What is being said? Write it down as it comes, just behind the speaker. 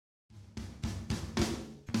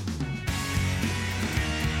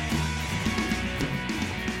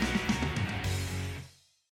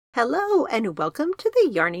Hello and welcome to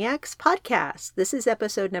the Yarniacs podcast. This is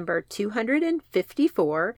episode number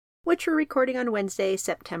 254, which we're recording on Wednesday,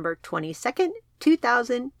 September 22nd,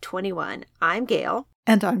 2021. I'm Gail.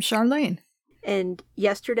 And I'm Charlene. And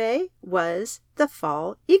yesterday was the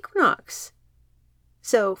fall equinox.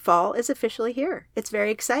 So fall is officially here. It's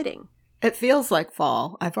very exciting. It feels like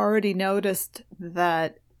fall. I've already noticed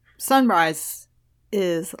that sunrise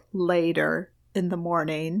is later in the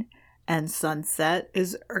morning and sunset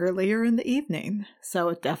is earlier in the evening. So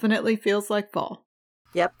it definitely feels like fall.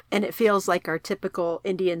 Yep. And it feels like our typical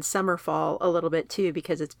Indian summer fall a little bit too,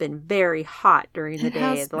 because it's been very hot during the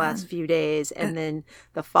day the last few days. And then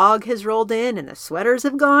the fog has rolled in and the sweaters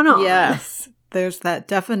have gone on. Yes. There's that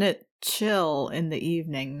definite chill in the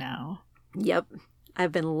evening now. Yep.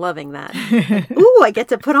 I've been loving that. Ooh, I get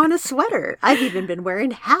to put on a sweater. I've even been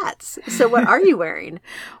wearing hats. So what are you wearing?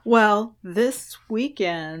 Well, this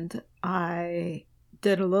weekend I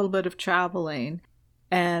did a little bit of traveling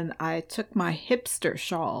and I took my hipster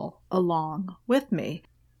shawl along with me.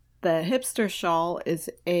 The hipster shawl is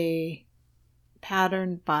a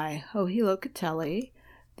pattern by Joji Locatelli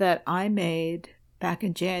that I made back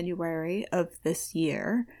in January of this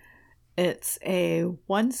year. It's a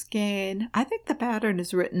one skein. I think the pattern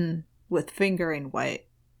is written with fingering weight.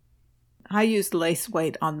 I used lace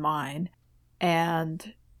weight on mine,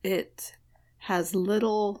 and it has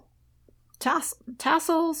little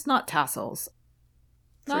tassels, not tassels.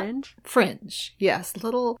 Fringe? Fringe, yes.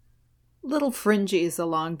 Little fringes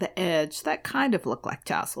along the edge that kind of look like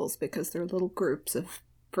tassels because they're little groups of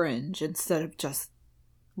fringe instead of just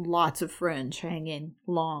lots of fringe hanging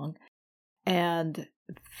long. And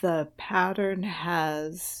the pattern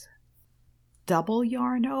has double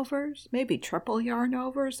yarn overs, maybe triple yarn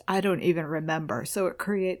overs. I don't even remember. So it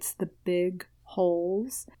creates the big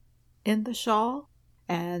holes in the shawl,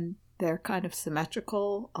 and they're kind of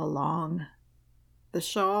symmetrical along the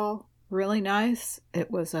shawl. Really nice.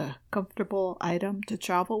 It was a comfortable item to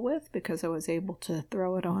travel with because I was able to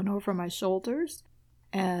throw it on over my shoulders.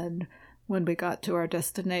 And when we got to our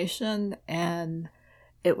destination and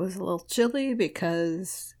it was a little chilly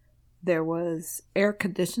because there was air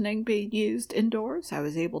conditioning being used indoors, I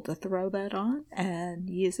was able to throw that on and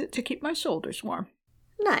use it to keep my shoulders warm.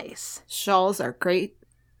 Nice. Shawls are great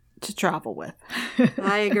to travel with.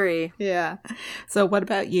 I agree. Yeah. So what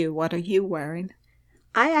about you? What are you wearing?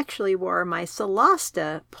 I actually wore my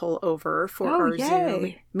Solasta pullover for our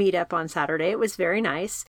Zoom meetup on Saturday. It was very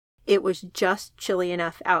nice. It was just chilly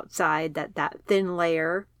enough outside that thin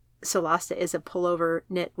layer. Solasta is a pullover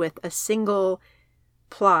knit with a single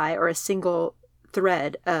ply or a single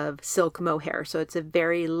thread of silk mohair. So it's a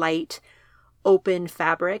very light, open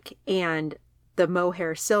fabric, and the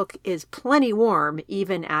mohair silk is plenty warm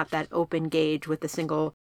even at that open gauge with a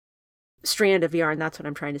single strand of yarn. That's what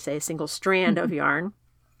I'm trying to say, a single strand of yarn.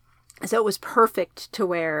 So it was perfect to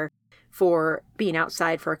wear for being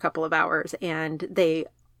outside for a couple of hours. And they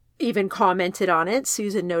even commented on it.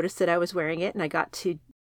 Susan noticed that I was wearing it, and I got to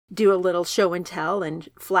do a little show and tell and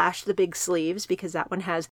flash the big sleeves because that one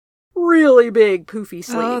has really big poofy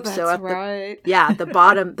sleeves. Oh, that's right. Yeah, the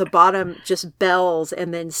bottom just bells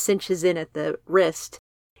and then cinches in at the wrist.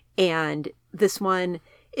 And this one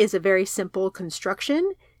is a very simple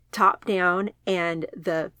construction, top down, and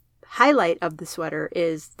the highlight of the sweater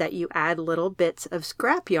is that you add little bits of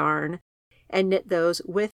scrap yarn and knit those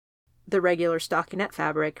with the regular stockinette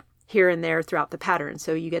fabric here and there throughout the pattern.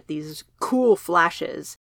 So you get these cool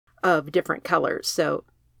flashes of different colors. So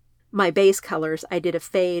my base colors, I did a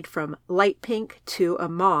fade from light pink to a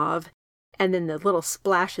mauve, and then the little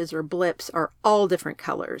splashes or blips are all different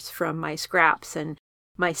colors from my scraps and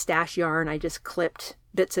my stash yarn. I just clipped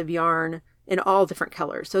bits of yarn in all different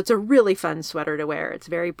colors. So it's a really fun sweater to wear. It's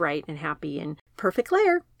very bright and happy and perfect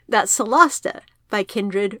layer. That's Solasta by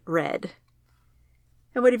Kindred Red.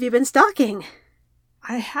 And what have you been stocking?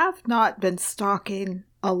 I have not been stocking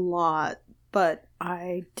a lot, but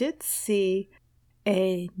I did see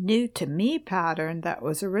a new to me pattern that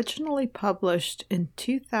was originally published in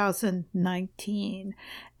 2019,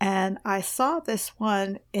 and I saw this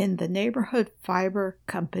one in the Neighborhood Fiber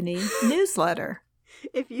Company newsletter.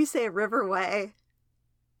 If you say Riverway,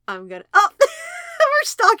 I'm gonna... Oh! We're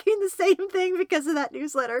stocking the same thing because of that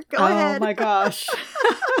newsletter. Go ahead. Oh my gosh.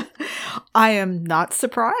 I am not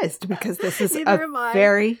surprised because this is a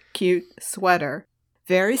very cute sweater.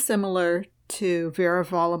 Very similar to Vera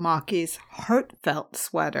Volomaki's heartfelt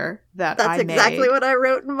sweater that I made. That's exactly what I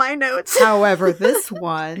wrote in my notes. However, this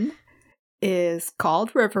one is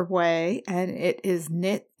called Riverway, and it is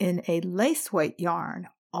knit in a lace weight yarn,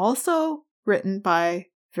 also written by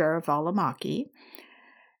Vera Volomaki.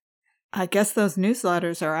 I guess those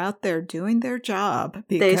newsletters are out there doing their job.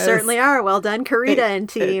 They certainly are. Well done, Karita and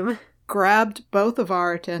team. It grabbed both of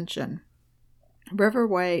our attention.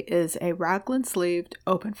 Riverway is a raglan-sleeved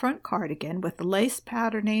open front cardigan with lace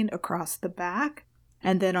patterning across the back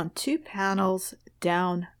and then on 2 panels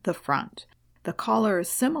down the front. The collar is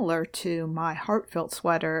similar to my heartfelt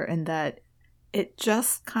sweater in that it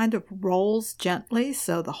just kind of rolls gently,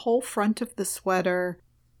 so the whole front of the sweater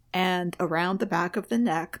and around the back of the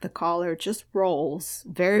neck, the collar just rolls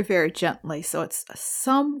very, very gently. So it's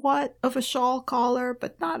somewhat of a shawl collar,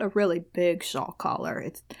 but not a really big shawl collar.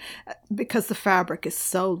 It's because the fabric is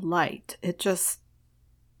so light.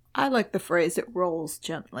 I like the phrase, it rolls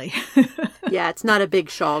gently. Yeah, it's not a big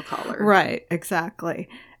shawl collar. Right, exactly.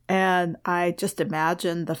 And I just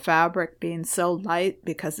imagine the fabric being so light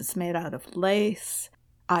because it's made out of lace.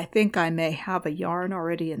 I think I may have a yarn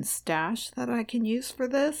already in stash that I can use for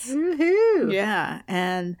this. Woohoo! Yeah,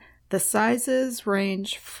 and the sizes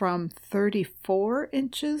range from 34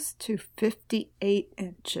 inches to 58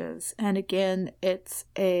 inches. And again, it's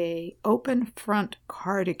a open front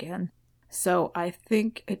cardigan. So I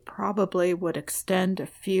think it probably would extend a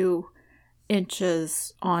few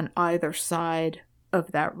inches on either side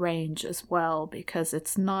of that range as well, because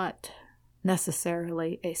it's not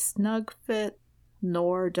necessarily a snug fit,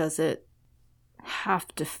 nor does it have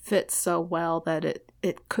to fit so well that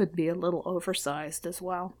it could be a little oversized as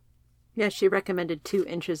well. Yeah, she recommended 2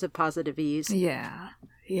 inches of positive ease. Yeah.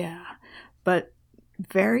 But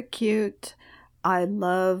very cute. I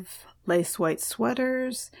love lace weight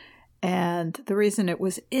sweaters. And the reason it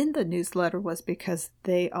was in the newsletter was because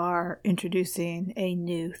they are introducing a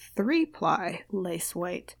new 3-ply lace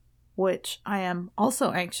weight, which I am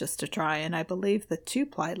also anxious to try. And I believe the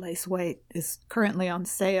 2-ply lace weight is currently on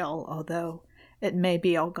sale, although it may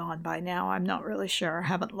be all gone by now. I'm not really sure. I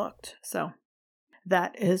haven't looked. So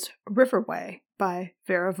that is Riverway by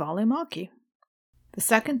Vera Valimaki. The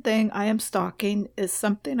second thing I am stocking is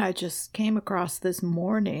something I just came across this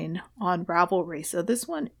morning on Ravelry. So this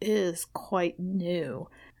one is quite new.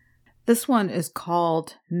 This one is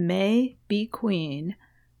called May Be Queen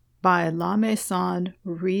by La Maison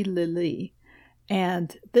Re-Lily.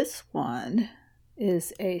 And this one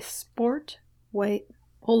is a sport weight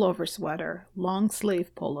pullover sweater, long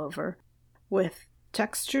sleeve pullover, with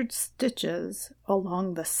textured stitches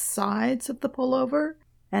along the sides of the pullover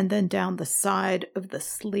and then down the side of the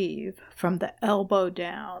sleeve from the elbow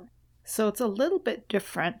down. So it's a little bit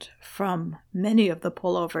different from many of the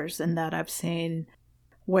pullovers in that I've seen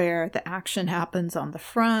where the action happens on the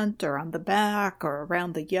front or on the back or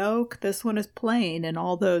around the yoke. This one is plain in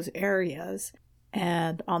all those areas.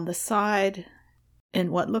 And on the side,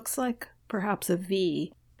 in what looks like perhaps a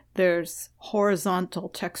V, there's horizontal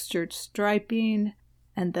textured striping,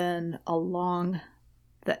 and then along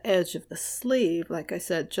the edge of the sleeve, like I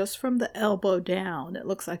said, just from the elbow down, it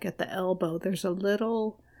looks like at the elbow there's a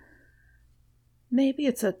little, maybe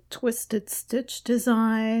it's a twisted stitch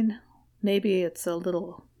design, maybe it's a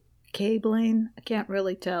little cabling, I can't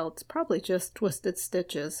really tell. It's probably just twisted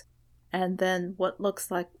stitches, and then what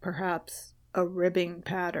looks like perhaps a ribbing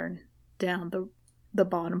pattern down the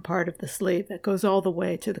bottom part of the sleeve that goes all the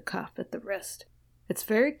way to the cuff at the wrist. It's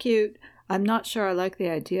very cute. I'm not sure I like the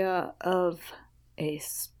idea of a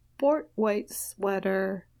sport weight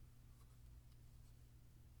sweater,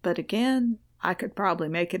 but again, I could probably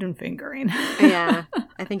make it in fingering. Yeah,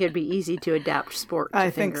 I think it'd be easy to adapt sport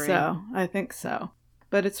to fingering. I think so.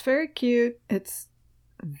 But it's very cute. It's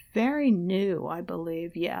very new, I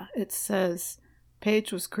believe. Yeah, it says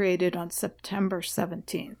page was created on September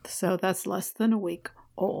 17th, so that's less than a week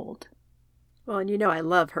old. Well, and I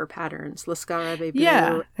love her patterns, Lascara Baby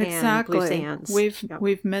yeah, and exactly. Blue Sands.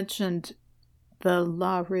 We've mentioned the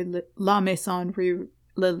La Maison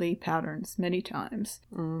Re-Lily patterns many times.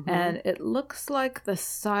 Mm-hmm. And it looks like the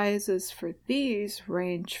sizes for these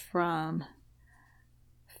range from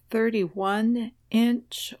 31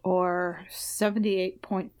 inch or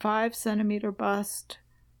 78.5 centimeter bust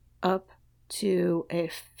up to a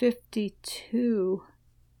 52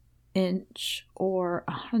 inch or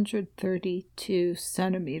 132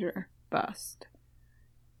 centimeter bust.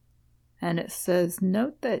 And it says,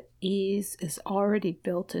 note that ease is already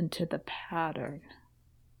built into the pattern.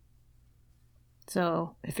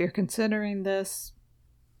 So if you're considering this,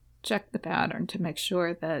 check the pattern to make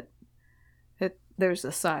sure that there's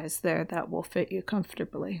a size there that will fit you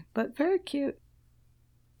comfortably. But very cute.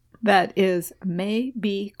 That is May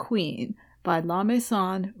Be Queen by La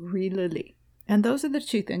Maison Re-Lily. And those are the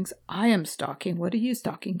 2 things I am stocking. What are you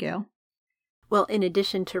stocking, Gail? Well, in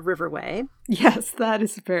addition to Riverway. Yes, that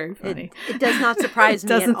is very funny. It does not surprise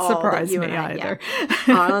me at all surprise that you me and I either.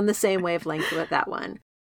 are on the same wavelength with that one.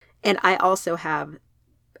 And I also have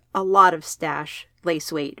a lot of stash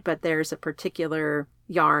lace weight, but there's a particular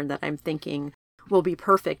yarn that I'm thinking will be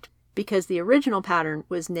perfect because the original pattern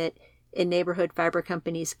was knit in Neighborhood Fiber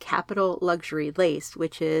Company's Capital Luxury Lace,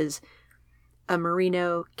 which is a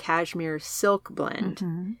merino cashmere silk blend.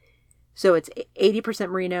 Mm-hmm. So it's 80%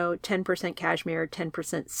 merino, 10% cashmere,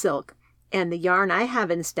 10% silk. And the yarn I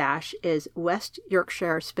have in stash is West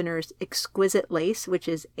Yorkshire Spinners Exquisite Lace, which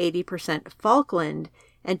is 80% Falkland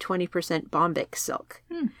and 20% Bombyx silk.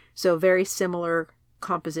 So very similar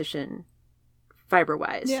composition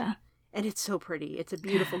fiber-wise. Yeah. And it's so pretty. It's a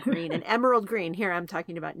beautiful green, an emerald green. Here I'm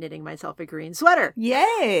talking about knitting myself a green sweater.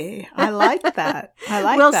 Yay! I like that. I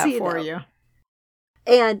like We'll that see, for though. you.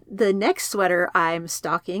 And the next sweater I'm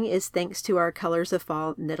stocking is thanks to our Colors of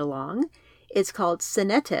Fall knit along. It's called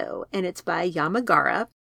Sonetto, and it's by Yamagara.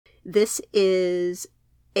 This is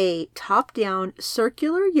a top-down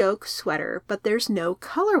circular yoke sweater, but there's no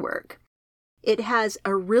color work. It has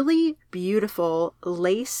a really beautiful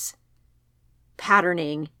lace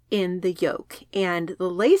patterning in the yoke, and the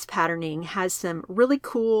lace patterning has some really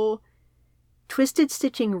cool twisted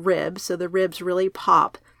stitching ribs, so the ribs really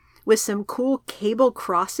pop, with some cool cable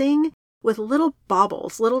crossing with little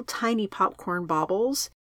baubles, little tiny popcorn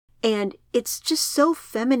baubles. And it's just so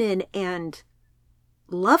feminine and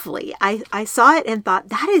lovely. I saw it and thought,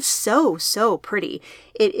 that is so, so pretty.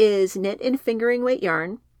 It is knit in fingering weight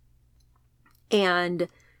yarn. And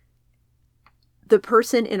the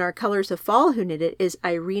person in our Colors of Fall who knit it is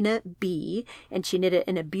Irina B. And she knit it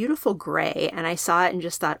in a beautiful gray. And I saw it and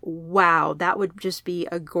just thought, wow, that would just be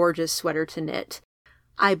a gorgeous sweater to knit.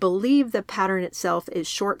 I believe the pattern itself is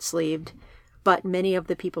short-sleeved, but many of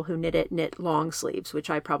the people who knit it knit long sleeves,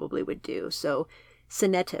 which I probably would do. So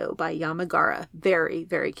Sonetto by Yamagara. Very,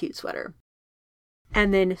 very cute sweater.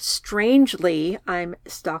 And then strangely, I'm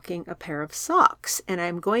stocking a pair of socks. And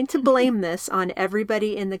I'm going to blame this on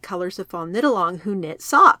everybody in the Colors of Fall knit along who knit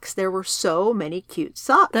socks. There were so many cute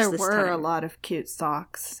socks There this were time. a lot of cute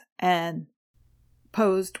socks. And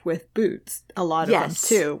posed with boots, a lot of Yes.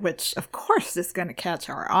 them too, which of course is going to catch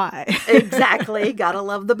our eye. Exactly. Gotta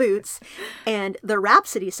love the boots. And the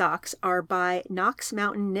Rhapsody socks are by Knox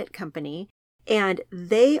Mountain Knit Company. And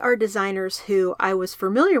they are designers who I was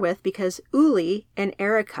familiar with because Uli and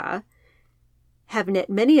Erica have knit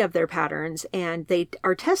many of their patterns and they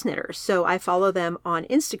are test knitters. So I follow them on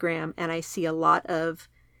Instagram and I see a lot of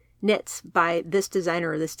knits by this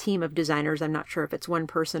designer or this team of designers. I'm not sure if it's one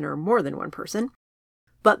person or more than one person.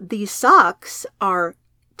 But these socks are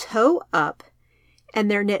toe up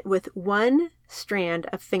and they're knit with one strand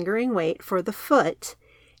of fingering weight for the foot.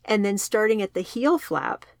 And then starting at the heel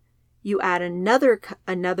flap, you add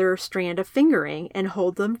another strand of fingering and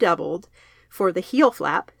hold them doubled for the heel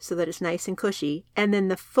flap so that it's nice and cushy. And then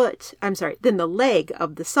then the leg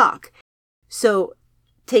of the sock. So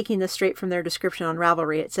taking this straight from their description on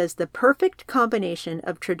Ravelry, it says the perfect combination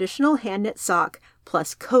of traditional hand knit sock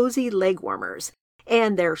plus cozy leg warmers.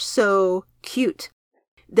 And they're so cute.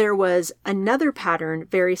 There was another pattern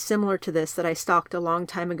very similar to this that I stocked a long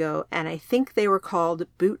time ago, and I think they were called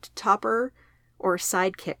boot topper or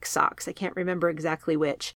sidekick socks. I can't remember exactly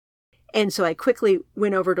which. And so I quickly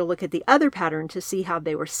went over to look at the other pattern to see how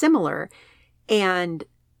they were similar. And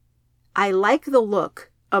I like the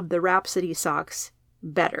look of the Rhapsody socks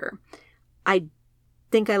better. I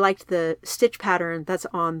think I liked the stitch pattern that's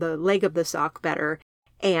on the leg of the sock better.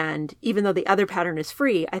 And even though the other pattern is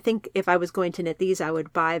free, I think if I was going to knit these, I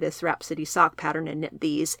would buy this Rhapsody sock pattern and knit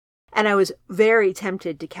these. And I was very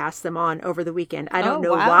tempted to cast them on over the weekend. I don't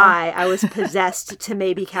know why I was possessed to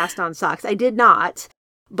maybe cast on socks. I did not,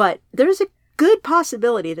 but there's a good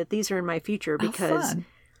possibility that these are in my future because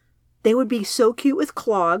they would be so cute with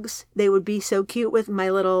clogs. They would be so cute with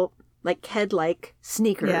my little like Ked-like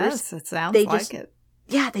sneakers. Yes, it sounds like it.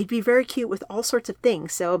 Yeah, they'd be very cute with all sorts of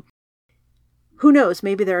things. So who knows?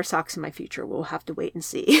 Maybe there are socks in my future. We'll have to wait and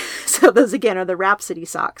see. So those, again, are the Rhapsody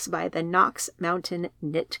socks by the Knox Mountain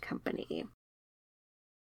Knit Company.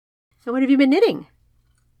 So what have you been knitting?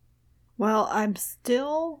 Well, I'm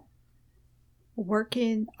still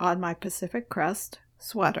working on my Pacific Crest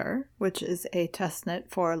sweater, which is a test knit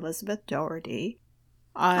for Elizabeth Doherty.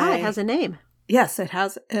 It has a name. Yes, it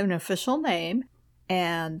has an official name.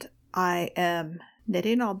 And I am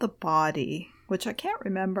knitting on the body, which I can't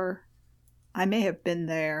remember. I may have been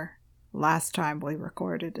there last time we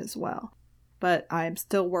recorded as well. But I'm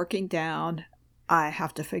still working down. I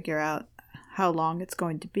have to figure out how long it's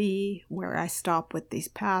going to be, where I stop with these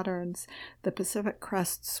patterns. The Pacific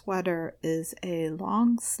Crest sweater is a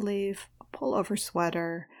long sleeve pullover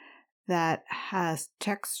sweater that has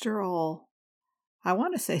textural, I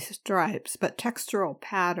want to say stripes, but textural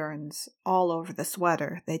patterns all over the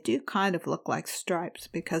sweater. They do kind of look like stripes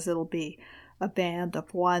because it'll be a band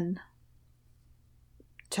of one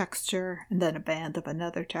texture and then a band of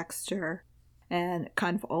another texture, and it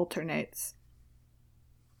kind of alternates.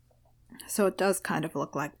 So it does kind of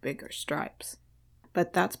look like bigger stripes.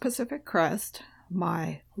 But that's Pacific Crest.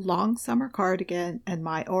 My long summer cardigan and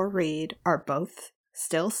my Reed are both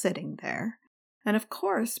still sitting there. And of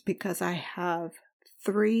course, because I have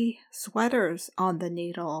 3 sweaters on the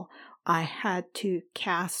needle, I had to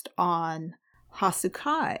cast on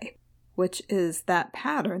Hasukai, which is that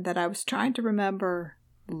pattern that I was trying to remember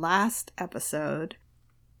last episode.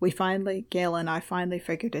 Gail and I finally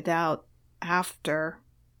figured it out after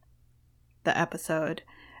the episode,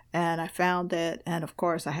 and I found it, and of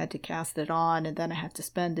course I had to cast it on, and then I had to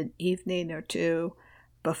spend an evening or 2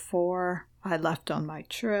 before I left on my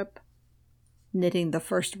trip knitting the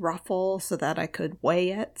first ruffle so that I could weigh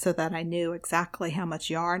it, so that I knew exactly how much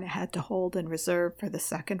yarn I had to hold in reserve for the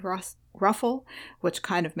second ruffle, which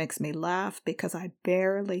kind of makes me laugh because I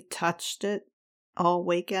barely touched it all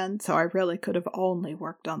weekend, so I really could have only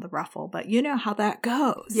worked on the ruffle, but you know how that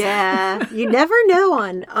goes. Yeah, you never know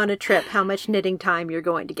on a trip how much knitting time you're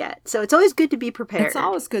going to get, so it's always good to be prepared. It's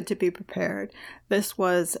always good to be prepared. This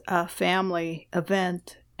was a family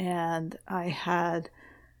event, and I had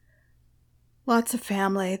lots of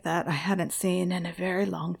family that I hadn't seen in a very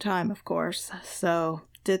long time, of course, so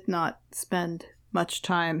did not spend much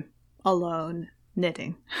time alone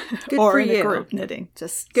knitting or in a group knitting.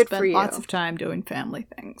 Just spent lots of time doing family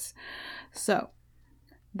things. So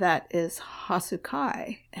that is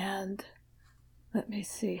Hasukai. And let me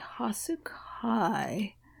see.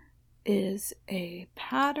 Hasukai is a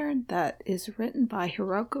pattern that is written by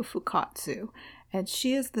Hiroko Fukatsu, and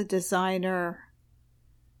she is the designer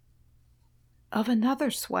of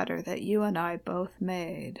another sweater that you and I both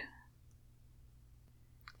made.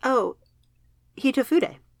 Oh,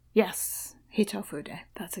 Hitofude. Yes, Hitofude.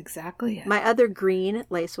 That's exactly it. My other green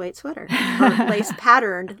lace weight sweater. Or lace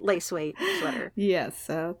patterned lace weight sweater. Yes,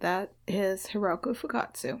 so that is Hiroko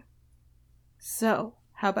Fukatsu. So,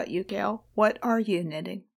 how about you, Gail? What are you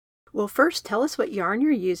knitting? Well, first, tell us what yarn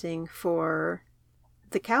you're using for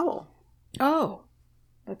the cowl. Oh,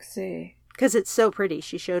 let's see. Because it's so pretty.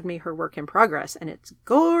 She showed me her work in progress, and it's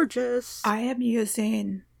gorgeous. I am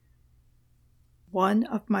using one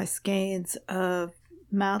of my skeins of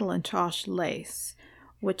Madeline Tosh lace,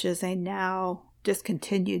 which is a now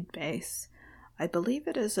discontinued base. I believe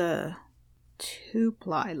it is a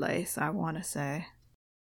 2-ply lace, I want to say.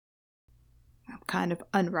 I'm kind of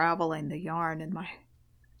unraveling the yarn in my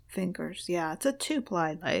fingers. Yeah, it's a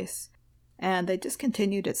 2-ply lace, and they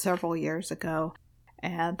discontinued it several years ago,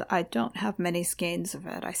 and I don't have many skeins of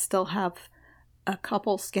it. I still have a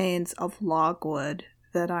couple skeins of logwood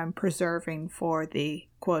that I'm preserving for the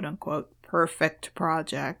quote-unquote perfect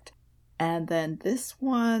project. And then this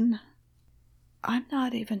one, I'm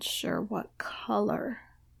not even sure what color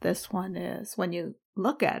this one is. When you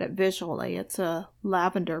look at it visually, it's a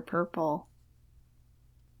lavender purple.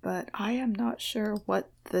 But I am not sure what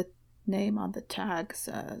the name on the tag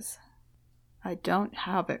says. I don't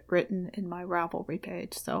have it written in my Ravelry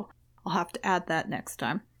page, so I'll have to add that next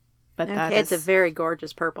time. But okay, it's a very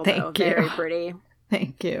gorgeous purple, though. Very pretty.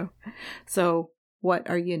 Thank you. So, what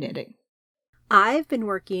are you knitting? I've been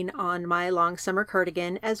working on my long summer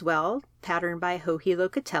cardigan as well, patterned by Joji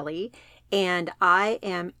Locatelli, and I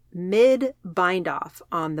am mid-bind off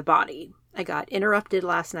on the body. I got interrupted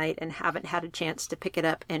last night and haven't had a chance to pick it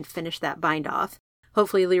up and finish that bind off.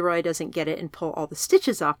 Hopefully Leroy doesn't get it and pull all the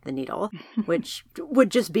stitches off the needle, which would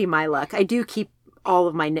just be my luck. I do keep all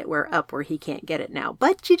of my knitwear up where he can't get it now,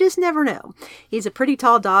 but you just never know. He's a pretty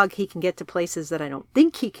tall dog. He can get to places that I don't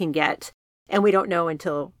think he can get, and we don't know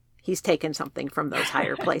until he's taken something from those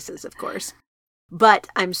higher places, of course. But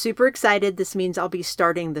I'm super excited. This means I'll be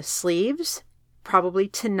starting the sleeves probably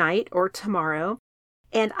tonight or tomorrow.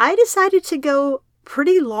 And I decided to go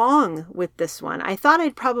pretty long with this one. I thought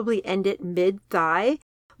I'd probably end it mid-thigh,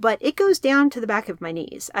 but it goes down to the back of my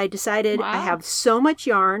knees. I decided I have so much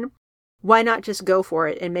yarn. Why not just go for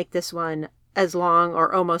it and make this one as long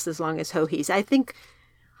or almost as long as Joji's? I think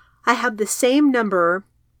I have the same number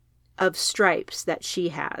of stripes that she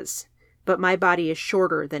has, but my body is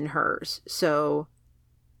shorter than hers. So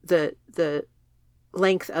the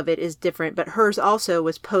length of it is different, but hers also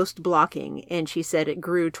was post-blocking, and she said it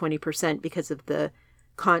grew 20% because of the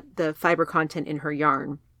fiber content in her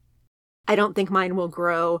yarn. I don't think mine will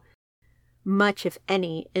grow much, if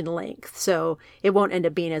any, in length. So it won't end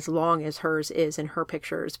up being as long as hers is in her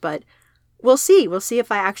pictures. But we'll see. We'll see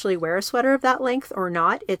if I actually wear a sweater of that length or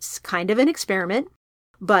not. It's kind of an experiment,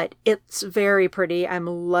 but it's very pretty. I'm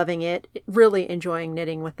loving it. Really enjoying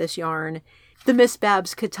knitting with this yarn. The Miss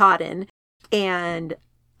Babs Katahdin. And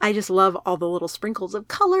I just love all the little sprinkles of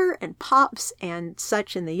color and pops and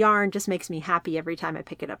such in the yarn. Just makes me happy every time I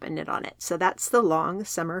pick it up and knit on it. So that's the Long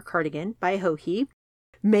Summer Cardigan by Hohi.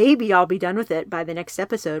 Maybe I'll be done with it by the next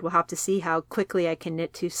episode. We'll have to see how quickly I can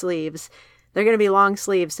knit 2 sleeves. They're going to be long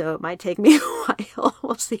sleeves, so it might take me a while.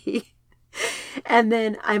 We'll see. And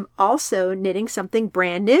then I'm also knitting something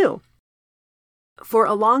brand new. For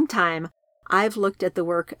a long time, I've looked at the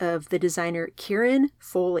work of the designer Kieran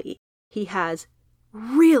Foley. He has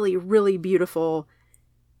really, really beautiful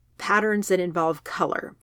patterns that involve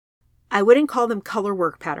color. I wouldn't call them color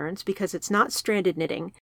work patterns because it's not stranded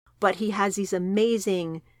knitting, but he has these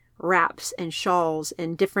amazing wraps and shawls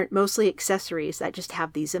and different, mostly accessories that just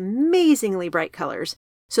have these amazingly bright colors.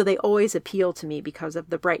 So they always appeal to me because of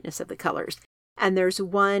the brightness of the colors. And there's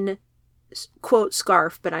one, quote,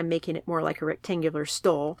 scarf, but I'm making it more like a rectangular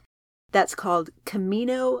stole, that's called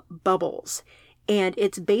Camino Bubbles. And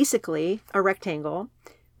it's basically a rectangle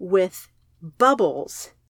with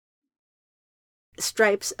bubbles,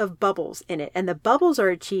 stripes of bubbles in it. And the bubbles are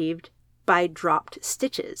achieved by dropped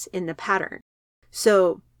stitches in the pattern.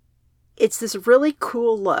 So it's this really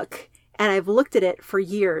cool look. And I've looked at it for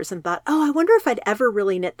years and thought, oh, I wonder if I'd ever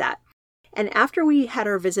really knit that. And after we had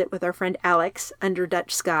our visit with our friend Alex under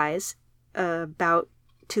Dutch skies about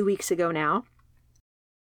 2 weeks ago now,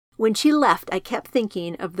 when she left, I kept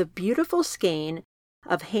thinking of the beautiful skein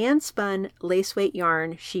of hand-spun lace weight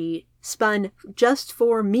yarn she spun just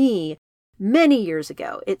for me many years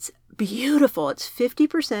ago. It's beautiful. It's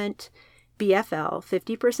 50% BFL,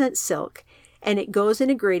 50% silk, and it goes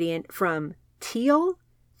in a gradient from teal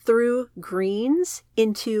through greens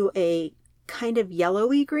into a kind of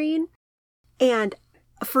yellowy green. And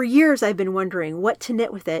for years, I've been wondering what to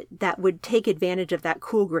knit with it that would take advantage of that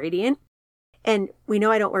cool gradient. And we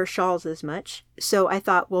know I don't wear shawls as much, so I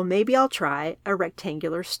thought, well, maybe I'll try a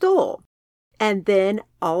rectangular stole. And then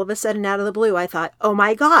all of a sudden, out of the blue, I thought, oh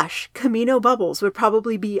my gosh, Camino Bubbles would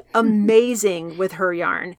probably be amazing with her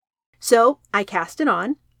yarn. So I cast it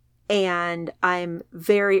on, and I'm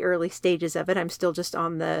very early stages of it. I'm still just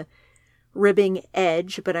on the ribbing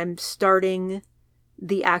edge, but I'm starting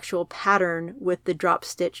the actual pattern with the drop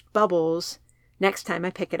stitched bubbles next time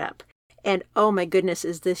I pick it up. And oh my goodness,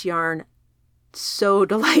 is this yarn so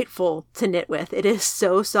delightful to knit with. It is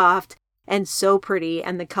so soft and so pretty,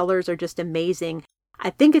 and the colors are just amazing. I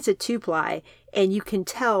think it's a 2-ply, and you can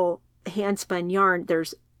tell hand spun yarn,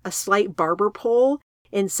 there's a slight barber pole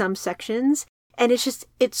in some sections, and it's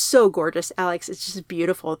so gorgeous, Alex. It's just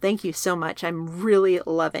beautiful. Thank you so much. I'm really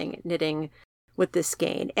loving knitting with this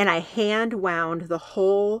skein. And I hand wound the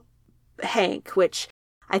whole hank, which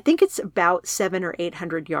I think it's about 700 or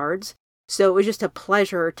 800 yards. So it was just a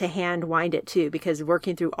pleasure to hand wind it too, because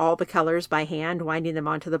working through all the colors by hand, winding them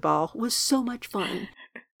onto the ball was so much fun.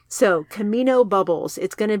 So Camino Bubbles,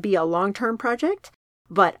 it's going to be a long-term project,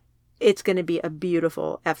 but it's going to be a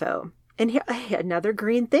beautiful FO. And here, another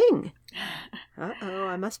green thing. Uh-oh,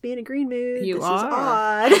 I must be in a green mood. You this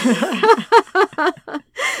are. Is odd.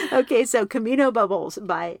 Okay, so Camino Bubbles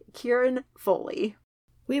by Kieran Foley.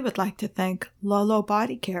 We would like to thank Lolo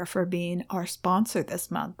Body Care for being our sponsor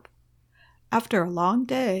this month. After a long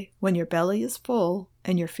day, when your belly is full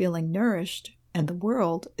and you're feeling nourished and the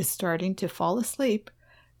world is starting to fall asleep,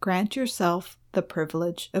 grant yourself the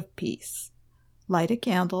privilege of peace. Light a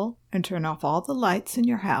candle and turn off all the lights in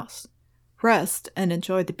your house. Rest and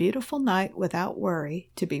enjoy the beautiful night without worry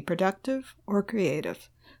to be productive or creative.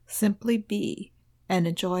 Simply be and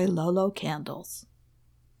enjoy Lolo candles.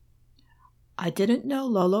 I didn't know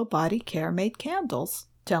Lolo Body Care made candles.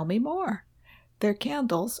 Tell me more. Their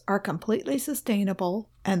candles are completely sustainable,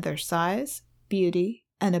 and their size, beauty,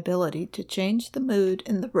 and ability to change the mood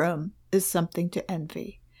in the room is something to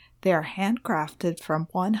envy. They are handcrafted from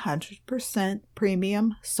 100%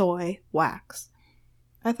 premium soy wax.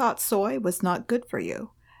 I thought soy was not good for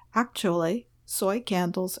you. Actually, soy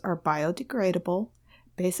candles are biodegradable,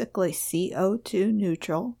 basically CO2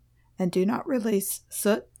 neutral, and do not release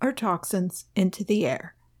soot or toxins into the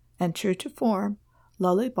air. And true to form,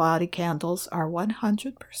 Lolo Body candles are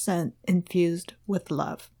 100% infused with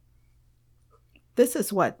love. This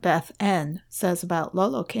is what Beth N. says about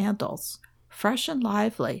Lolo candles. Fresh and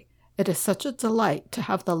lively, it is such a delight to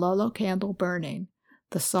have the Lolo candle burning.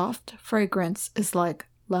 The soft fragrance is like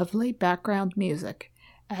lovely background music,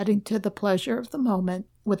 adding to the pleasure of the moment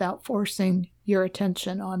without forcing your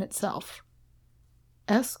attention on itself.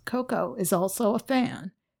 S. Coco is also a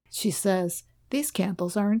fan. She says, "These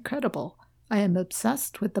candles are incredible. I am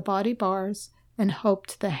obsessed with the body bars and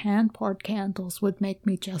hoped the hand-poured candles would make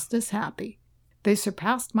me just as happy. They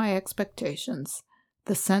surpassed my expectations.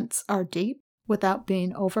 The scents are deep without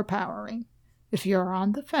being overpowering. If you're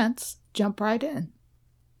on the fence, jump right in.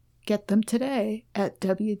 Get them today at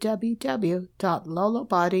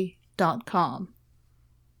www.lolobody.com.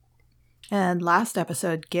 And last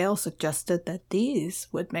episode, Gail suggested that these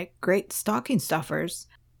would make great stocking stuffers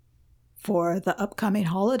for the upcoming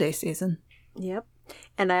holiday season. Yep.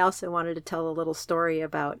 And I also wanted to tell a little story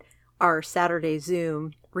about our Saturday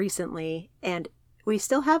Zoom recently. And we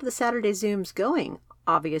still have the Saturday Zooms going,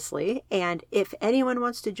 obviously. And if anyone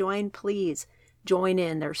wants to join, please join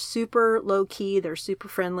in. They're super low key. They're super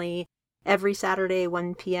friendly. Every Saturday,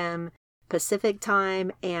 1 p.m. Pacific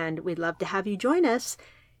time. And we'd love to have you join us.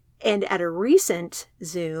 And at a recent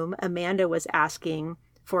Zoom, Amanda was asking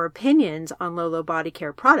for opinions on Lolo Body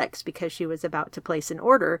Care products because she was about to place an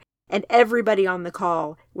order. And everybody on the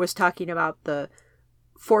call was talking about the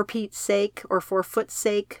For Pete's Sake or For Foot's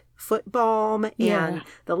Sake foot balm and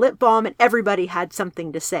the lip balm, and everybody had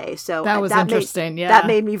something to say. So that was interesting. That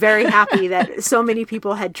made me very happy that so many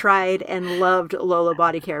people had tried and loved Lolo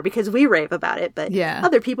Body Care because we rave about it, but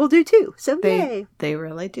other people do too. So yay. They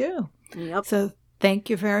really do. Yep. So thank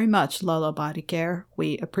you very much, Lolo Body Care.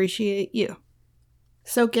 We appreciate you.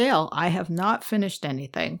 So Gail, I have not finished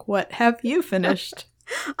anything. What have you finished?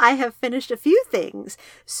 I have finished a few things.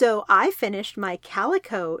 So I finished my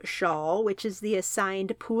calico shawl, which is the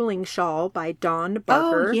assigned pooling shawl by Dawn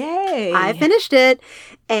Barker. Oh, yay. I finished it,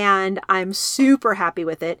 and I'm super happy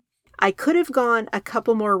with it. I could have gone a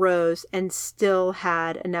couple more rows and still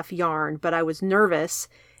had enough yarn, but I was nervous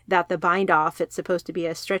that the bind off, it's supposed to be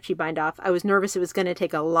a stretchy bind off, I was nervous it was going to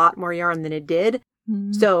take a lot more yarn than it did.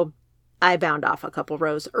 Mm-hmm. So I bound off a couple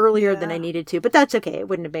rows earlier than I needed to, but that's okay. It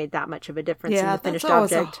wouldn't have made that much of a difference in the finished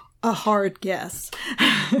object. A hard guess.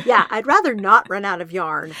 Yeah, I'd rather not run out of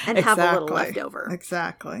yarn and have a little left over.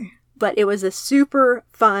 Exactly. But it was a super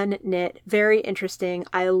fun knit, very interesting.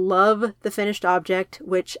 I love the finished object,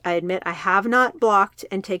 which I admit I have not blocked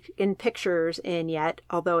and taken pictures in yet,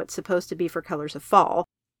 although it's supposed to be for Colors of Fall.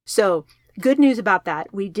 So good news about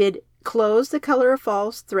that. We did close the Color of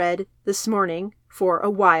Fall's thread this morning for a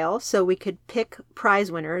while so we could pick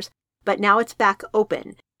prize winners, but now it's back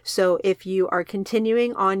open. So if you are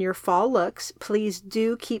continuing on your fall looks, please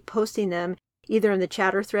do keep posting them either in the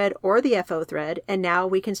chatter thread or the FO thread, and now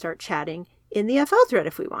we can start chatting in the FO thread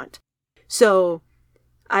if we want. So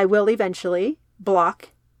I will eventually block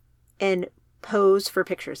and pose for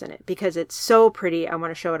pictures in it because it's so pretty. I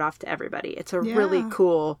want to show it off to everybody. It's a really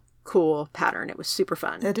cool pattern. It was super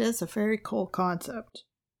fun. It is a very cool concept.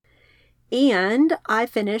 And I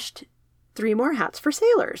finished 3 more hats for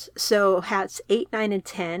sailors. So hats 8, 9, and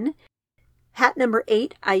 10. Hat number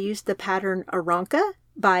 8, I used the pattern Aranka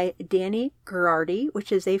by Danny Gerardi,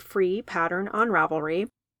 which is a free pattern on Ravelry.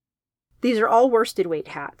 These are all worsted weight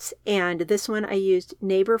hats. And this one I used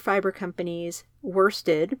Neighbor Fiber Company's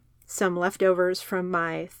worsted, some leftovers from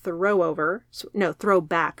my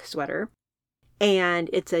throwback sweater. And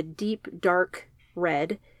it's a deep dark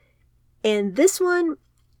red. And this one,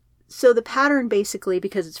 so the pattern basically,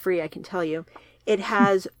 because it's free, I can tell you, it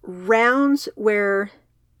has rounds where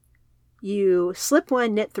you slip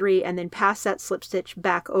 1, knit 3, and then pass that slip stitch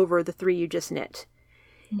back over the 3 you just knit.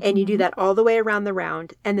 Mm-hmm. And you do that all the way around the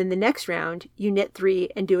round. And then the next round, you knit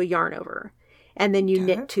 3 and do a yarn over. And then you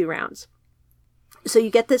knit 2 rounds. So you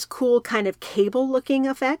get this cool kind of cable looking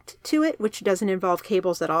effect to it, which doesn't involve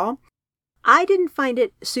cables at all. I didn't find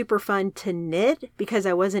it super fun to knit because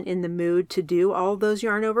I wasn't in the mood to do all those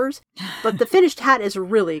yarn overs, but the finished hat is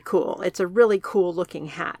really cool. It's a really cool looking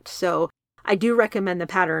hat. So I do recommend the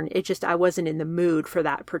pattern. It's just I wasn't in the mood for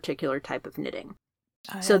that particular type of knitting.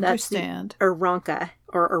 I so understand. That's the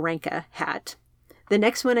Aranka hat. The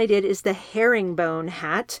next one I did is the herringbone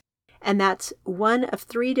hat, and that's one of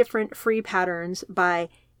 3 different free patterns by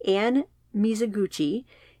Anne Mizuguchi,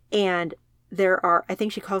 and there are, I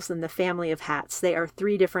think she calls them the family of hats. They are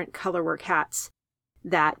 3 different colorwork hats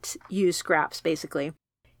that use scraps, basically.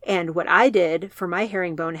 And what I did for my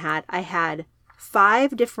herringbone hat, I had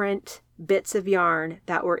 5 different bits of yarn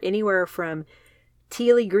that were anywhere from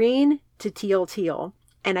tealy green to teal.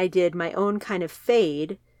 And I did my own kind of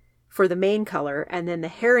fade for the main color. And then the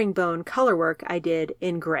herringbone colorwork I did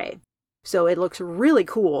in gray. So it looks really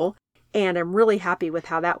cool. And I'm really happy with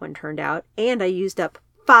how that one turned out. And I used up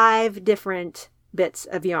 5 different bits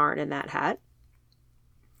of yarn in that hat.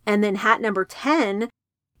 And then hat number 10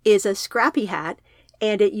 is a scrappy hat.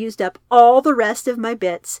 and it used up all the rest of my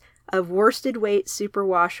bits of worsted weight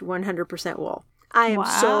superwash 100% wool. I am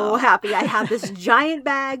so happy. I have this giant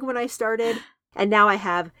bag when I started, and now I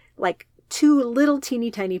have like 2 little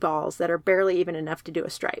teeny tiny balls that are barely even enough to do a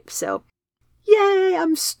stripe. So yay,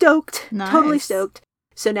 I'm stoked. Nice. Totally stoked.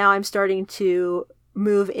 So now I'm starting to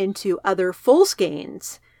move into other full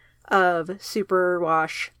skeins of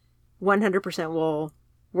superwash 100% wool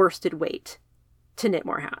worsted weight to knit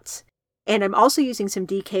more hats. And I'm also using some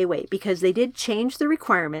DK weight because they did change the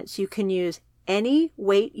requirements. You can use any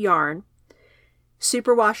weight yarn,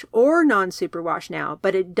 superwash or non-superwash now,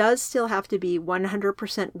 but it does still have to be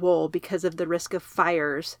 100% wool because of the risk of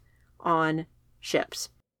fires on ships.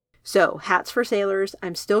 So hats for sailors,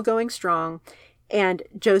 I'm still going strong. And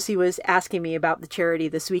Josie was asking me about the charity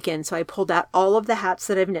this weekend, so I pulled out all of the hats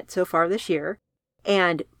that I've knit so far this year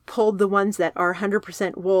and pulled the ones that are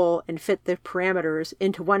 100% wool and fit the parameters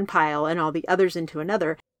into one pile and all the others into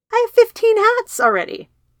another. I have 15 hats already.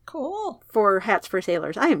 Cool. For hats for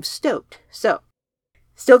sailors. I am stoked. So,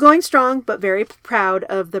 still going strong, but very proud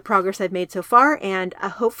of the progress I've made so far. And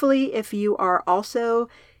hopefully, if you are also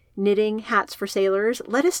knitting hats for sailors,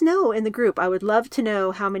 let us know in the group. I would love to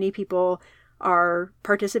know how many people are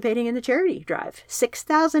participating in the charity drive.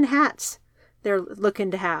 6,000 hats they're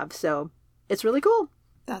looking to have. So it's really cool.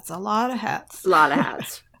 That's a lot of hats. A lot of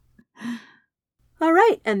hats. All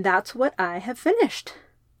right. And that's what I have finished.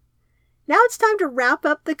 Now it's time to wrap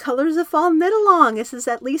up the Colors of Fall Knit Along. This is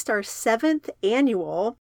at least our 7th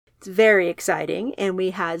annual. It's very exciting. And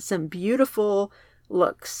we had some beautiful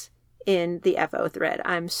looks in the FO thread.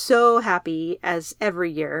 I'm so happy as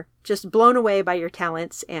every year, just blown away by your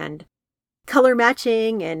talents and color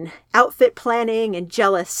matching and outfit planning and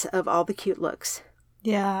jealous of all the cute looks.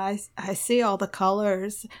 Yeah, I see all the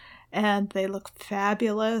colors and they look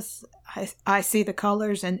fabulous. I see the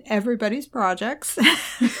colors in everybody's projects.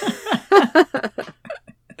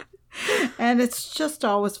 And it's just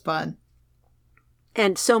always fun.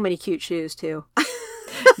 And so many cute shoes too.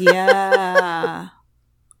 Yeah.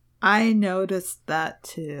 I noticed that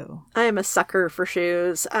too. I am a sucker for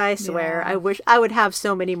shoes. I swear. Yeah. I wish I would have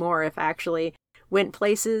so many more if I actually went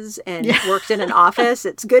places and worked in an office.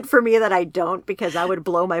 It's good for me that I don't because I would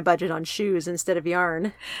blow my budget on shoes instead of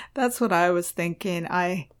yarn. That's what I was thinking.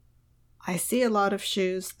 I see a lot of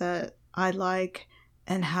shoes that I like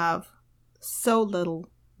and have so little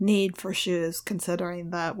need for shoes, considering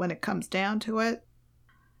that when it comes down to it,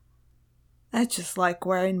 I just like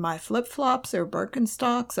wearing my flip-flops or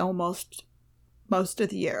Birkenstocks almost most of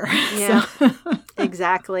the year. Yeah,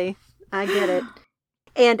 exactly. I get it.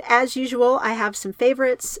 And as usual, I have some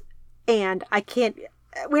favorites, and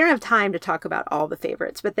we don't have time to talk about all the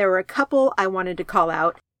favorites, but there were a couple I wanted to call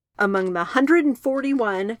out among the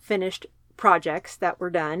 141 finished projects that were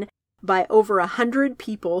done by over 100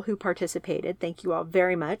 people who participated. Thank you all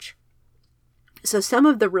very much. So some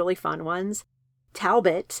of the really fun ones,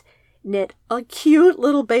 Talbot knit a cute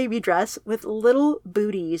little baby dress with little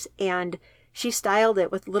booties, and she styled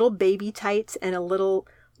it with little baby tights and a little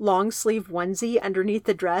long sleeve onesie underneath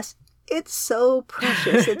the dress. It's so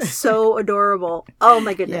precious. It's so adorable. Oh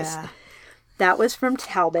my goodness. Yeah. That was from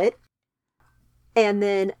Talbot. And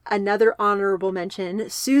then another honorable mention,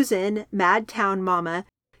 Susan, Madtown Mama.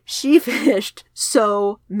 She finished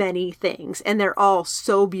so many things, and they're all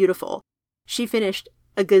so beautiful. She finished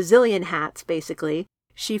a gazillion hats, basically.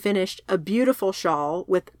 She finished a beautiful shawl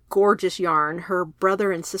with gorgeous yarn. Her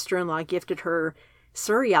brother and sister-in-law gifted her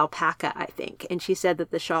Surrey alpaca, I think. And she said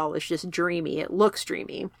that the shawl is just dreamy. It looks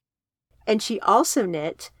dreamy. And she also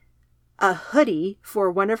knit a hoodie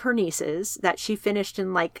for one of her nieces that she finished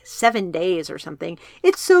in like 7 days or something.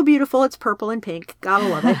 It's so beautiful. It's purple and pink. Gotta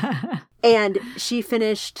love it. And she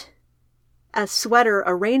finished a sweater,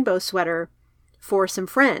 a rainbow sweater for some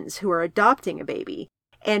friends who are adopting a baby.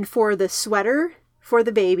 And for the sweater for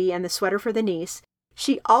the baby and the sweater for the niece,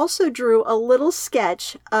 she also drew a little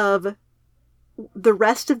sketch of the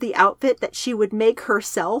rest of the outfit that she would make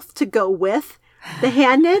herself to go with the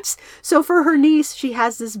hand knits. So for her niece, she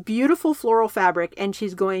has this beautiful floral fabric, and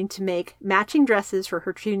she's going to make matching dresses for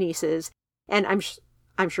her 2 nieces. And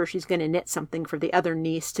I'm sure she's going to knit something for the other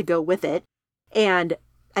niece to go with it. And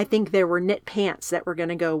I think there were knit pants that were going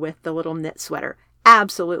to go with the little knit sweater.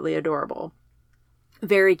 Absolutely adorable.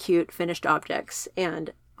 Very cute finished objects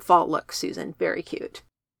and fall look, Susan. Very cute.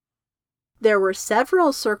 There were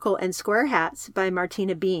several circle and square hats by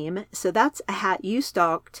Martina Beam. So that's a hat you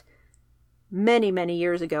stalked many, many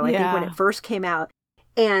years ago. I think when it first came out.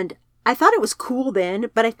 And I thought it was cool then,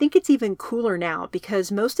 but I think it's even cooler now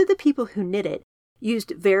because most of the people who knit it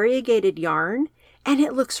used variegated yarn, and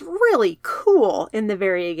it looks really cool in the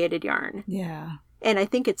variegated yarn. Yeah. And I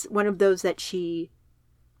think it's one of those that she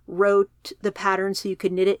wrote the pattern so you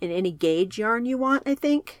could knit it in any gauge yarn you want, I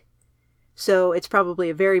think. So it's probably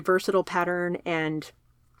a very versatile pattern, and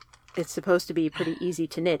it's supposed to be pretty easy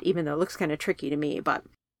to knit, even though it looks kind of tricky to me, but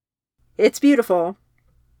it's beautiful.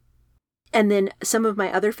 And then some of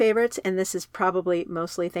my other favorites, and this is probably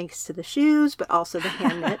mostly thanks to the shoes, but also the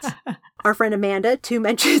hand knits. Our friend Amanda, 2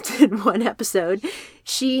 mentions in one episode,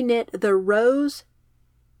 she knit the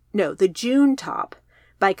June top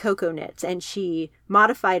by Coco Knits, and she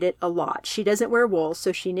modified it a lot. She doesn't wear wool,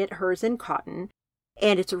 so she knit hers in cotton,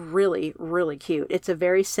 and it's really, really cute. It's a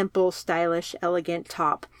very simple, stylish, elegant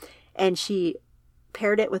top, and she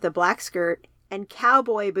paired it with a black skirt and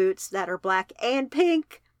cowboy boots that are black and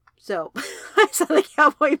pink. So I saw the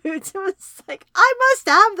cowboy boots and was like, I must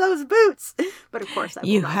have those boots. But of course, I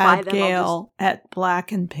will not buy them. You had Gail at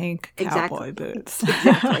black and pink cowboy boots.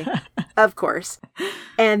 Exactly. Of course.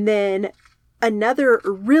 And then another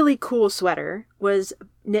really cool sweater was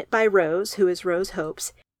knit by Rose, who is Rose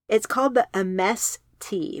Hopes. It's called the Amess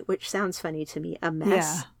Tee, which sounds funny to me.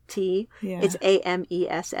 Amess Tee. Yeah. It's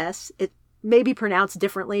AMESS. It may be pronounced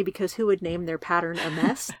differently because who would name their pattern a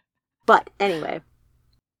mess? But anyway.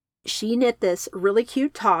 She knit this really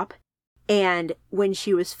cute top, and when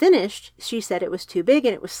she was finished, she said it was too big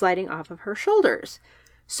and it was sliding off of her shoulders.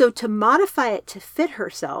 So to modify it to fit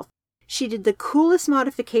herself, she did the coolest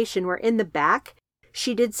modification where in the back,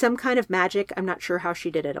 she did some kind of magic. I'm not sure how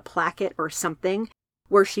she did it, a placket or something,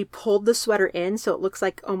 where she pulled the sweater in so it looks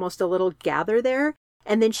like almost a little gather there,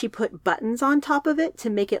 and then she put buttons on top of it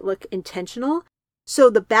to make it look intentional.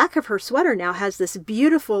 So the back of her sweater now has this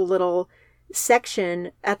beautiful little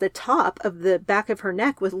section at the top of the back of her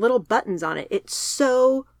neck with little buttons on it. It's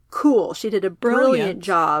so cool. She did a brilliant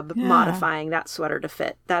job modifying that sweater to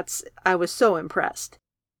fit. I was so impressed.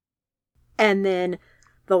 And then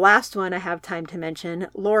the last one I have time to mention,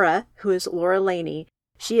 Laura, who is Laura Laney.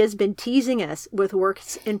 She has been teasing us with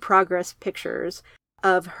works in progress pictures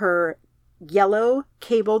of her yellow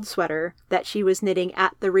cabled sweater that she was knitting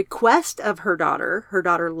at the request of her daughter. Her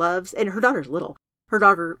daughter loves, and her daughter's little. Her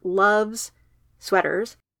daughter loves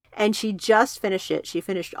sweaters, and she just finished it. She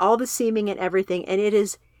finished all the seaming and everything, and it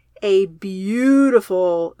is a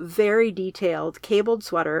beautiful, very detailed cabled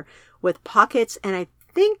sweater with pockets, and I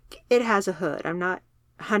think it has a hood. I'm not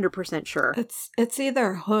 100% sure. It's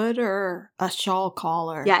either a hood or a shawl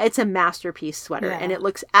collar. Yeah, it's a masterpiece sweater, and it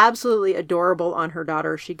looks absolutely adorable on her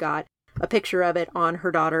daughter. She got a picture of it on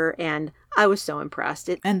her daughter, and I was so impressed.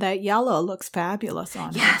 And that yellow looks fabulous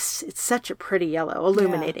on her. Yes, it's such a pretty yellow,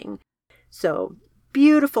 illuminating. Yeah. So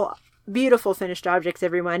beautiful, beautiful finished objects,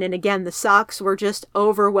 everyone. And again, the socks were just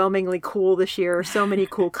overwhelmingly cool this year. So many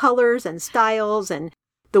cool colors and styles, and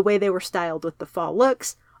the way they were styled with the fall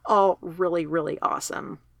looks, all really, really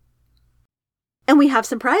awesome. And we have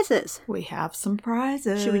some prizes.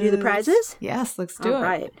 Should we do the prizes? Yes, let's do it. All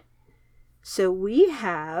right. So we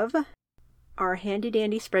have our handy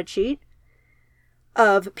dandy spreadsheet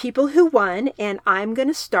of people who won, and I'm going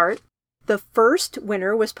to start. The first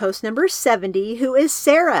winner was post number 70, who is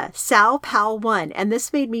Sarah. Sal Pal won. And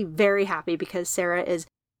this made me very happy because Sarah is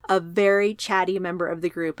a very chatty member of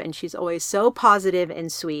the group, and she's always so positive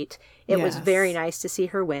and sweet. It was very nice to see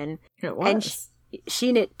her win. It was. And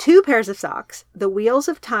she knit 2 pairs of socks, the Wheels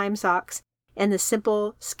of Time socks and the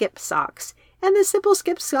Simple Skip socks. And the Simple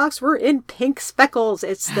Skip socks were in pink speckles.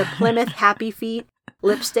 It's the Plymouth Happy Feet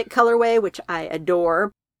lipstick colorway, which I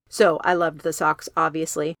adore. So I loved the socks,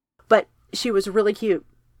 obviously. But she was really cute.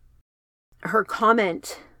 Her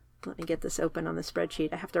comment, let me get this open on the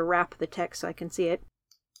spreadsheet. I have to wrap the text so I can see it.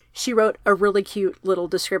 She wrote a really cute little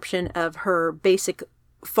description of her basic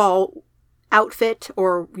fall outfit,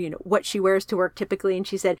 or, what she wears to work typically. And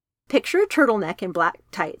she said, picture a turtleneck and black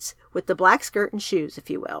tights with the black skirt and shoes, if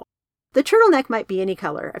you will. The turtleneck might be any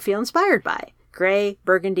color I feel inspired by. Gray,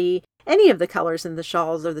 burgundy, any of the colors in the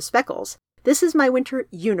shawls or the speckles. This is my winter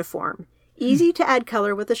uniform. Easy to add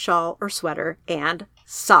color with a shawl or sweater, and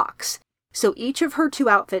socks. So each of her 2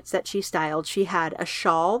 outfits that she styled, she had a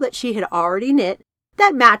shawl that she had already knit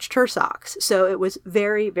that matched her socks. So it was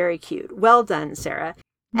very, very cute. Well done, Sarah.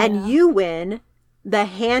 Yeah. And you win the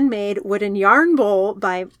handmade wooden yarn bowl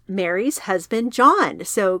by Mary's husband, John.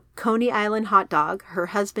 So Coney Island Hot Dog, her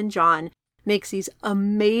husband, John, makes these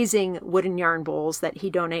amazing wooden yarn bowls that he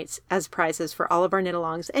donates as prizes for all of our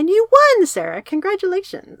knit-alongs. And you won, Sarah.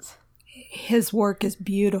 Congratulations. His work is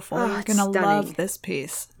beautiful. You're going to love this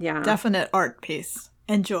piece. Yeah. Definite art piece.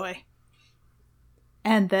 Enjoy.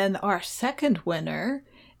 And then our second winner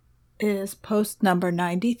is post number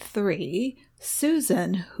 93,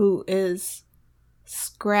 Susan, who is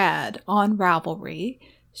Scrad on Ravelry.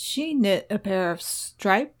 She knit a pair of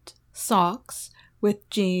striped socks with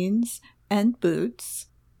jeans and boots.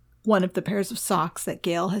 One of the pairs of socks that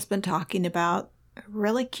Gail has been talking about.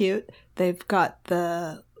 Really cute. They've got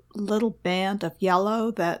the little band of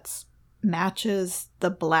yellow that matches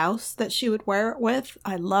the blouse that she would wear it with.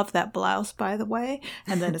 I love that blouse, by the way.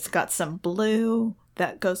 And then it's got some blue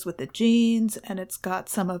that goes with the jeans, and it's got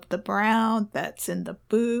some of the brown that's in the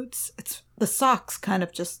boots. It's the socks kind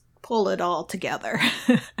of just pull it all together.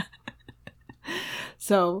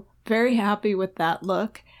 So very happy with that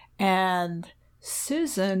look. And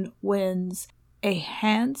Susan wins a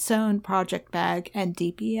hand-sewn project bag and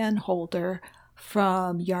DPN holder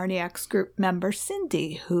from Yarniacs group member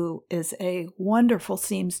Cindy, who is a wonderful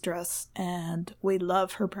seamstress, and we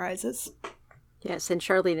love her prizes. Yes, and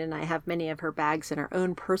Charlene and I have many of her bags in our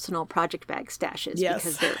own personal project bag stashes Yes.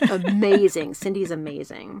 because they're amazing. Cindy's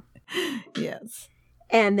amazing. Yes.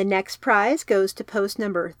 And the next prize goes to post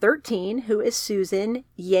number 13, who is Susan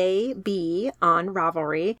Yay B on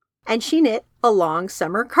Ravelry. And she knit a long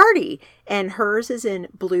summer cardi, and hers is in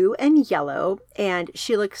blue and yellow, and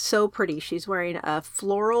she looks so pretty. She's wearing a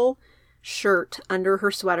floral shirt under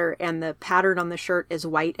her sweater, and the pattern on the shirt is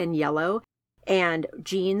white and yellow, and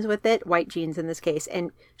jeans with it, white jeans in this case,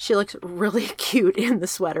 and she looks really cute in the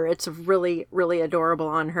sweater. It's really, really adorable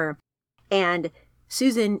on her. And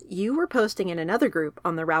Susan, you were posting in another group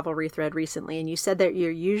on the Ravelry thread recently, and you said that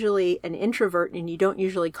you're usually an introvert and you don't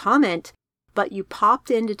usually comment, but you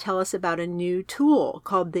popped in to tell us about a new tool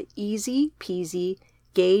called the Easy Peasy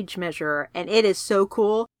Gauge Measurer, and it is so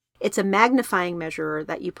cool. It's a magnifying measurer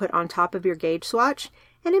that you put on top of your gauge swatch,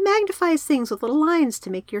 and it magnifies things with little lines to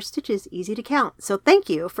make your stitches easy to count. So thank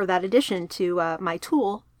you for that addition to my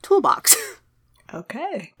toolbox.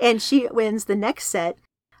 Okay. And she wins the next set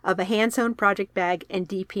of a hand-sewn project bag and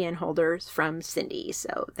DPN holders from Cindy.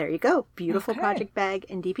 So there you go. Beautiful project bag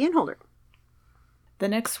and DPN holder. The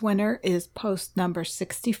next winner is post number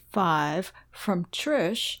 65 from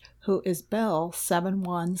Trish, who is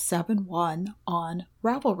Belle7171 on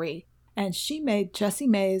Ravelry. And she made Jessie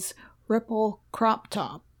Mae's Ripple crop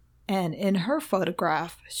top. And in her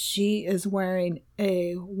photograph, she is wearing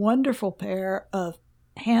a wonderful pair of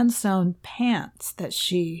hand-sewn pants that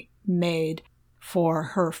she made for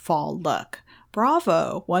her fall look.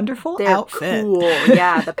 Bravo. Wonderful outfit. They're cool.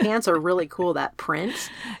 Yeah, the pants are really cool, that print.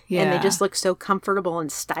 Yeah. And they just look so comfortable and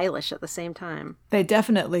stylish at the same time. They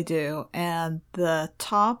definitely do. And the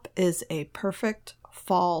top is a perfect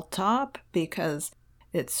fall top because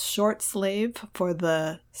it's short sleeve for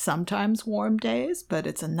the sometimes warm days, but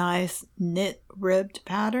it's a nice knit ribbed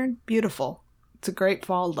pattern. Beautiful. It's a great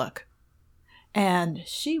fall look. And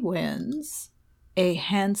she wins a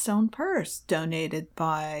hand-sewn purse donated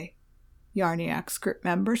by Yarniacs group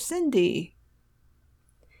member Cindy.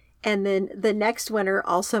 And then the next winner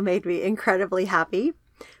also made me incredibly happy.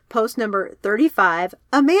 Post number 35,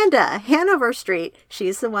 Amanda, Hanover Street.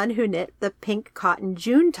 She's the one who knit the pink cotton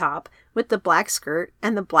June top with the black skirt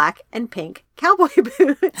and the black and pink cowboy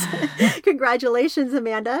boots. Congratulations,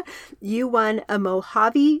 Amanda. You won a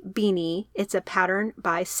Mojave beanie. It's a pattern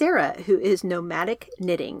by Sarah, who is Nomadic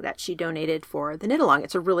Knitting, that she donated for the knit-along.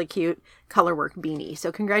 It's a really cute colorwork beanie.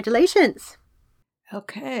 So congratulations.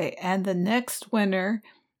 Okay, and the next winner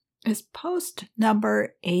is post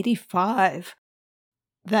number 85.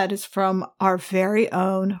 That is from our very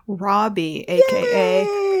own Robbie,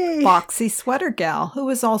 a.k.a. Foxy Sweater Gal, who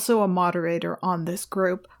is also a moderator on this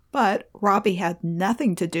group. But Robbie had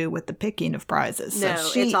nothing to do with the picking of prizes. No, so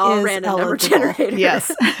she it's all is random eligible. number generator.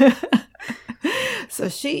 Yes. So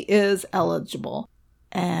she is eligible.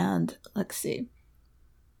 And let's see.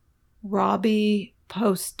 Robbie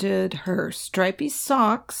posted her stripy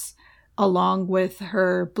socks along with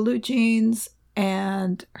her blue jeans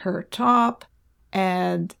and her top.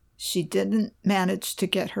 And she didn't manage to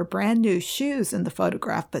get her brand new shoes in the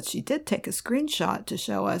photograph, but she did take a screenshot to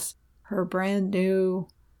show us her brand new,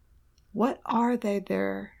 what are they?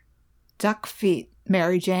 They're duck feet,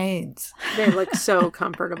 Mary Jane's. They look so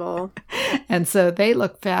comfortable. And so they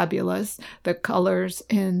look fabulous. The colors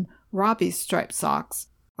in Robbie's striped socks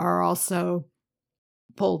are also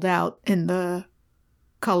pulled out in the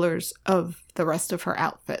colors of the rest of her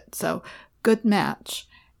outfit. So good match.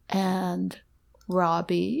 And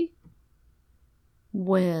Robbie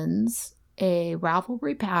wins a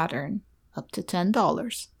Ravelry pattern up to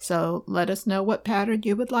 $10. So let us know what pattern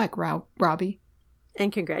you would like, Robbie.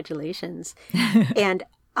 And congratulations. And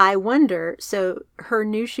I wonder, so her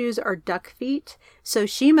new shoes are Duck Feet, so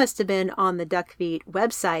she must have been on the Duck Feet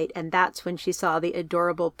website, and that's when she saw the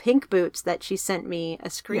adorable pink boots that she sent me a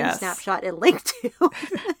screen snapshot and link to.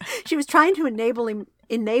 She was trying to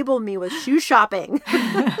enable me with shoe shopping.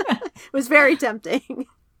 It was very tempting.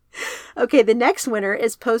 Okay, the next winner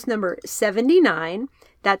is post number 79.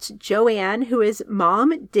 That's Joanne, who is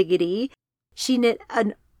Mom Diggity. She knit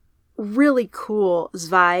a really cool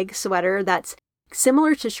Zweig sweater that's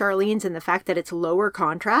similar to Charlene's in the fact that it's lower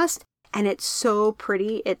contrast, and it's so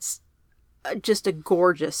pretty. It's just a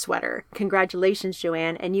gorgeous sweater. Congratulations,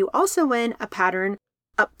 Joanne. And you also win a pattern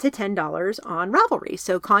up to $10 on Ravelry.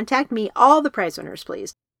 So contact me, all the prize winners,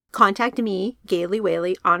 please. Contact me, Gaily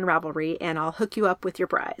Whaley, on Ravelry, and I'll hook you up with your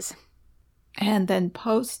prize. And then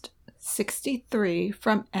post 63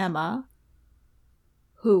 from Emma,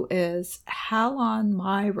 who is Halon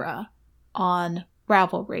Myra on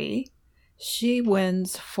Ravelry. She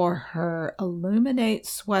wins for her Illuminate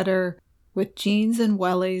sweater with jeans and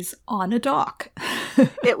wellies on a dock.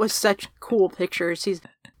 It was such cool pictures. She's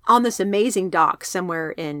on this amazing dock somewhere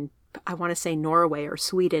in, I want to say Norway or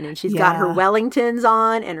Sweden, and she's got her Wellingtons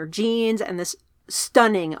on and her jeans and this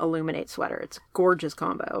stunning Illuminate sweater. It's a gorgeous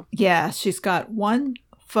combo. Yeah, she's got one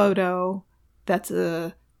photo that's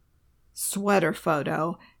a sweater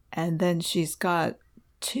photo, and then she's got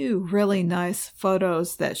two really nice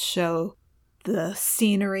photos that show the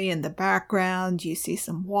scenery in the background. You see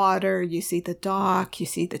some water, you see the dock, you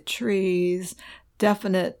see the trees.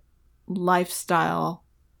 Definite lifestyle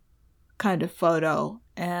kind of photo,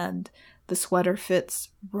 and the sweater fits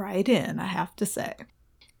right in, I have to say.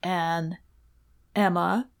 And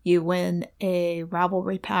Emma, you win a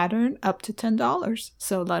Ravelry pattern up to $10,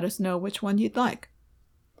 so let us know which one you'd like.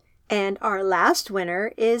 And our last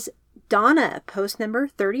winner is Donna, post number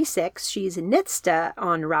 36. She's Knitsta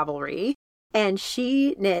on Ravelry, and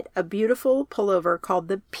she knit a beautiful pullover called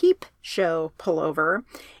the Peep Show pullover,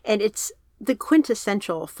 and it's the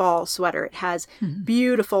quintessential fall sweater. It has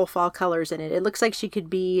beautiful fall colors in it. It looks like she could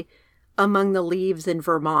be among the leaves in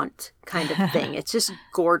Vermont kind of thing. It's just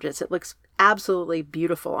gorgeous. It looks absolutely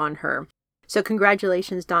beautiful on her. So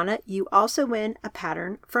congratulations, Donna. You also win a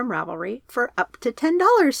pattern from Ravelry for up to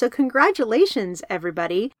 $10. So congratulations,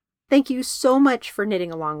 everybody. Thank you so much for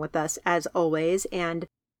knitting along with us, as always. And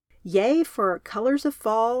yay for Colors of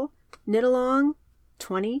Fall Knit Along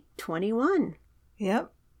 2021.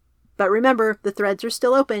 Yep. But remember, the threads are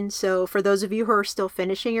still open, so for those of you who are still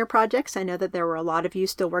finishing your projects, I know that there were a lot of you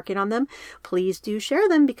still working on them, please do share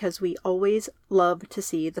them because we always love to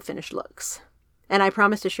see the finished looks. And I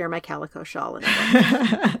promise to share my calico shawl in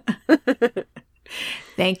it.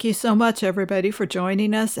 Thank you so much, everybody, for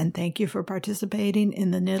joining us, and thank you for participating in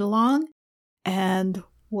the Knit Along, and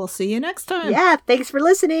we'll see you next time. Yeah, thanks for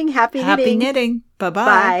listening. Happy knitting. Happy knitting. Bye-bye.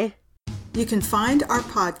 Bye. You can find our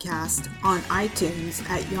podcast on iTunes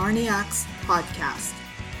at Yarniacs Podcast.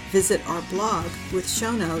 Visit our blog with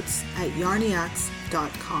show notes at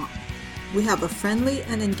yarniacs.com. We have a friendly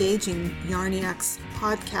and engaging Yarniacs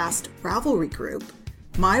podcast Ravelry group.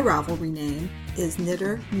 My Ravelry name is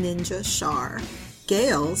Knitter Ninja Shar.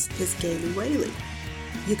 Gail's is Gaily Whaley.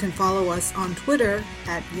 You can follow us on Twitter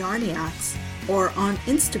at Yarniacs or on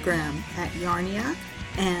Instagram at Yarniac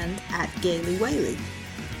and at Gaily Whaley.